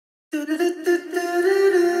Did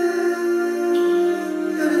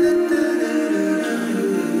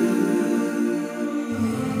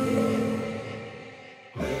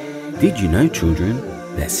you know, children,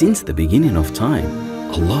 that since the beginning of time,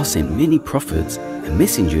 Allah sent many prophets and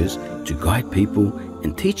messengers to guide people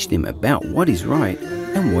and teach them about what is right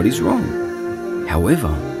and what is wrong?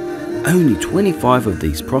 However, only 25 of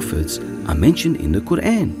these prophets are mentioned in the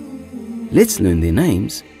Quran. Let's learn their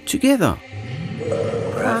names together.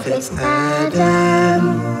 Prophets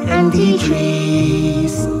Adam and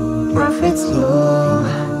Idris, Prophets Nuh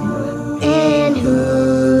and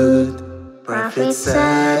Hud, Prophets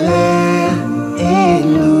Salih and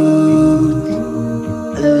Lut,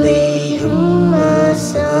 Alayhum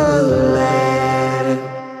Assalam,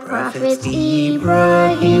 Prophets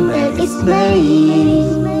Ibrahim and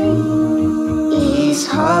Ismail,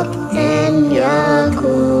 Ishaq and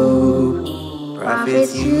Yaqub,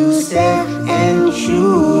 Prophets Yusuf and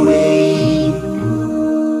Shu'aib,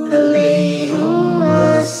 Alayhum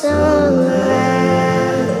Assalam.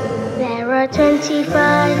 There are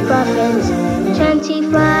 25 prophets,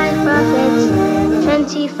 25 prophets,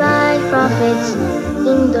 25 prophets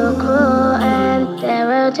in the Quran. There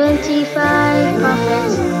are 25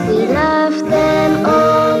 prophets, we love them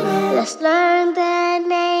all. Let's learn their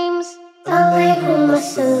names. Alayhum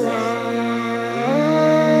Assalam.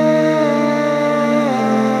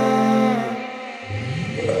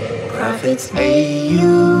 Prophets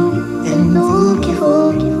Ayub and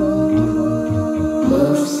Dhul-Kifl,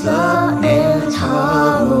 Musa and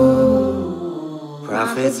Harun,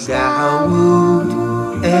 Prophets Dawud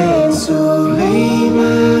and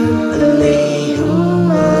Sulayman,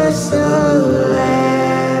 Alayhum Assalam,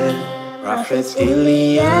 Prophets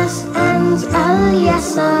Ilyas and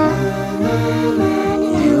Yasa,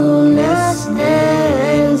 Yunus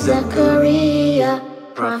and Zakariya,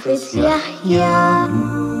 Prophets Yahya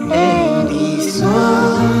and Isa,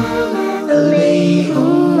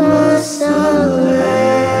 Alayhum Assalam.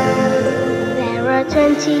 There are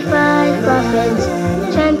 25 prophets,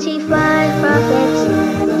 25 prophets,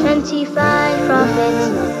 25 prophets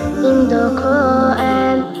in the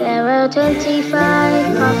Quran. There are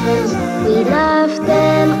 25 prophets, we love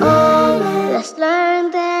them all. Let's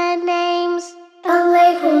learn their names.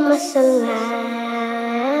 Alayhum Assalam.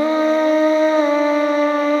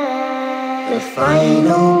 The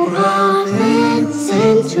final prophet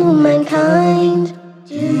sent to mankind.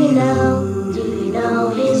 Do you know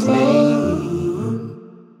his name?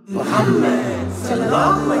 Muhammad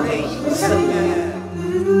sallallahu alayhi wa sallam.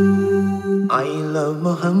 I love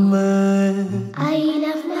Muhammad. I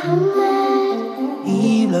love Muhammad.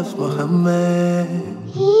 He loves Muhammad.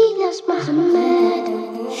 He loves Muhammad.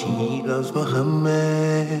 She loves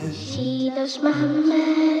Muhammad. She loves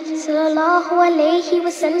Muhammad sallallahu alayhi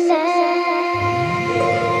wa sallam.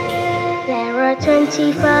 There are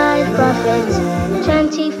 25 prophets,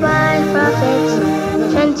 25 prophets,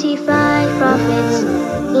 25 prophets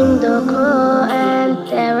in the Quran.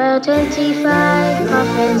 There are 25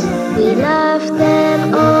 prophets, we love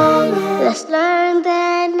them all. Let's learn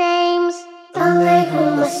their names.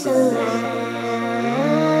 Alayhum Assalam.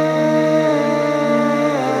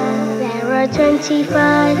 There are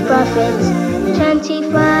 25 prophets,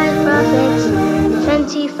 25 prophets,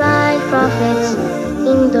 25 prophets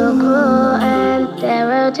in the Quran. There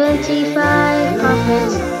are 25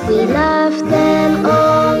 prophets, we love them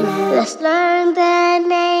all. Let's learn their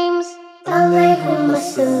names. Alayhum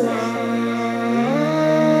Assalam.